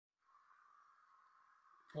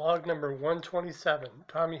Log number 127,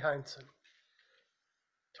 Tommy Heinsohn.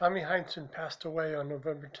 Tommy Heinsohn passed away on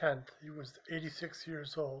November 10th. He was 86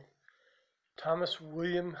 years old. Thomas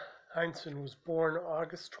William Heinsohn was born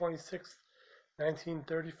August 26,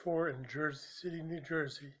 1934 in Jersey City, New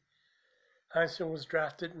Jersey. Heinsohn was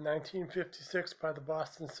drafted in 1956 by the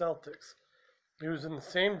Boston Celtics. He was in the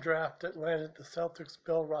same draft that landed the Celtics'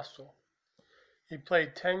 Bill Russell. He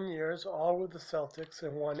played 10 years, all with the Celtics,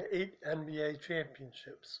 and won 8 NBA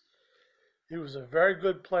championships. He was a very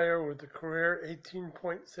good player with a career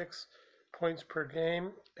 18.6 points per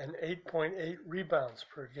game and 8.8 rebounds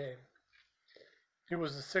per game. He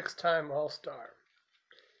was a 6-time All-Star.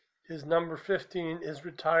 His number 15 is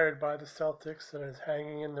retired by the Celtics and is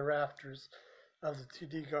hanging in the rafters of the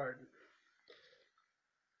TD Garden.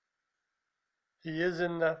 He is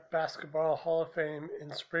in the Basketball Hall of Fame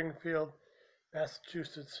in Springfield,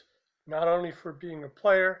 Massachusetts, not only for being a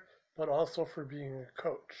player, but also for being a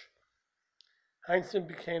coach. Heinsohn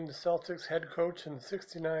became the Celtics head coach in the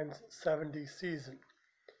 69-70 season.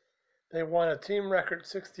 They won a team record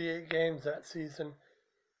 68 games that season,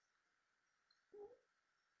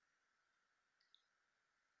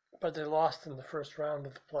 but they lost in the first round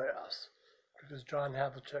of the playoffs because John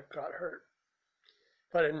Havlicek got hurt.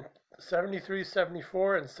 But in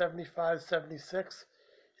 73-74 and 75-76,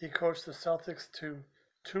 he coached the Celtics to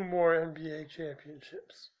 2 more NBA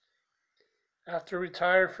championships. After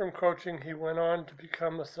retiring from coaching, he went on to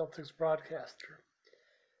become a Celtics broadcaster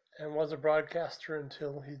and was a broadcaster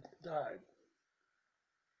until he died.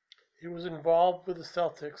 He was involved with the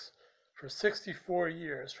Celtics for 64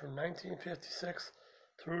 years, from 1956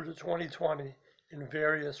 through to 2020, in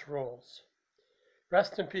various roles.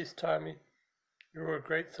 Rest in peace, Tommy. You were a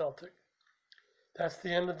great Celtic. That's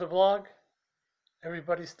the end of the vlog.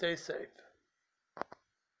 Everybody stay safe.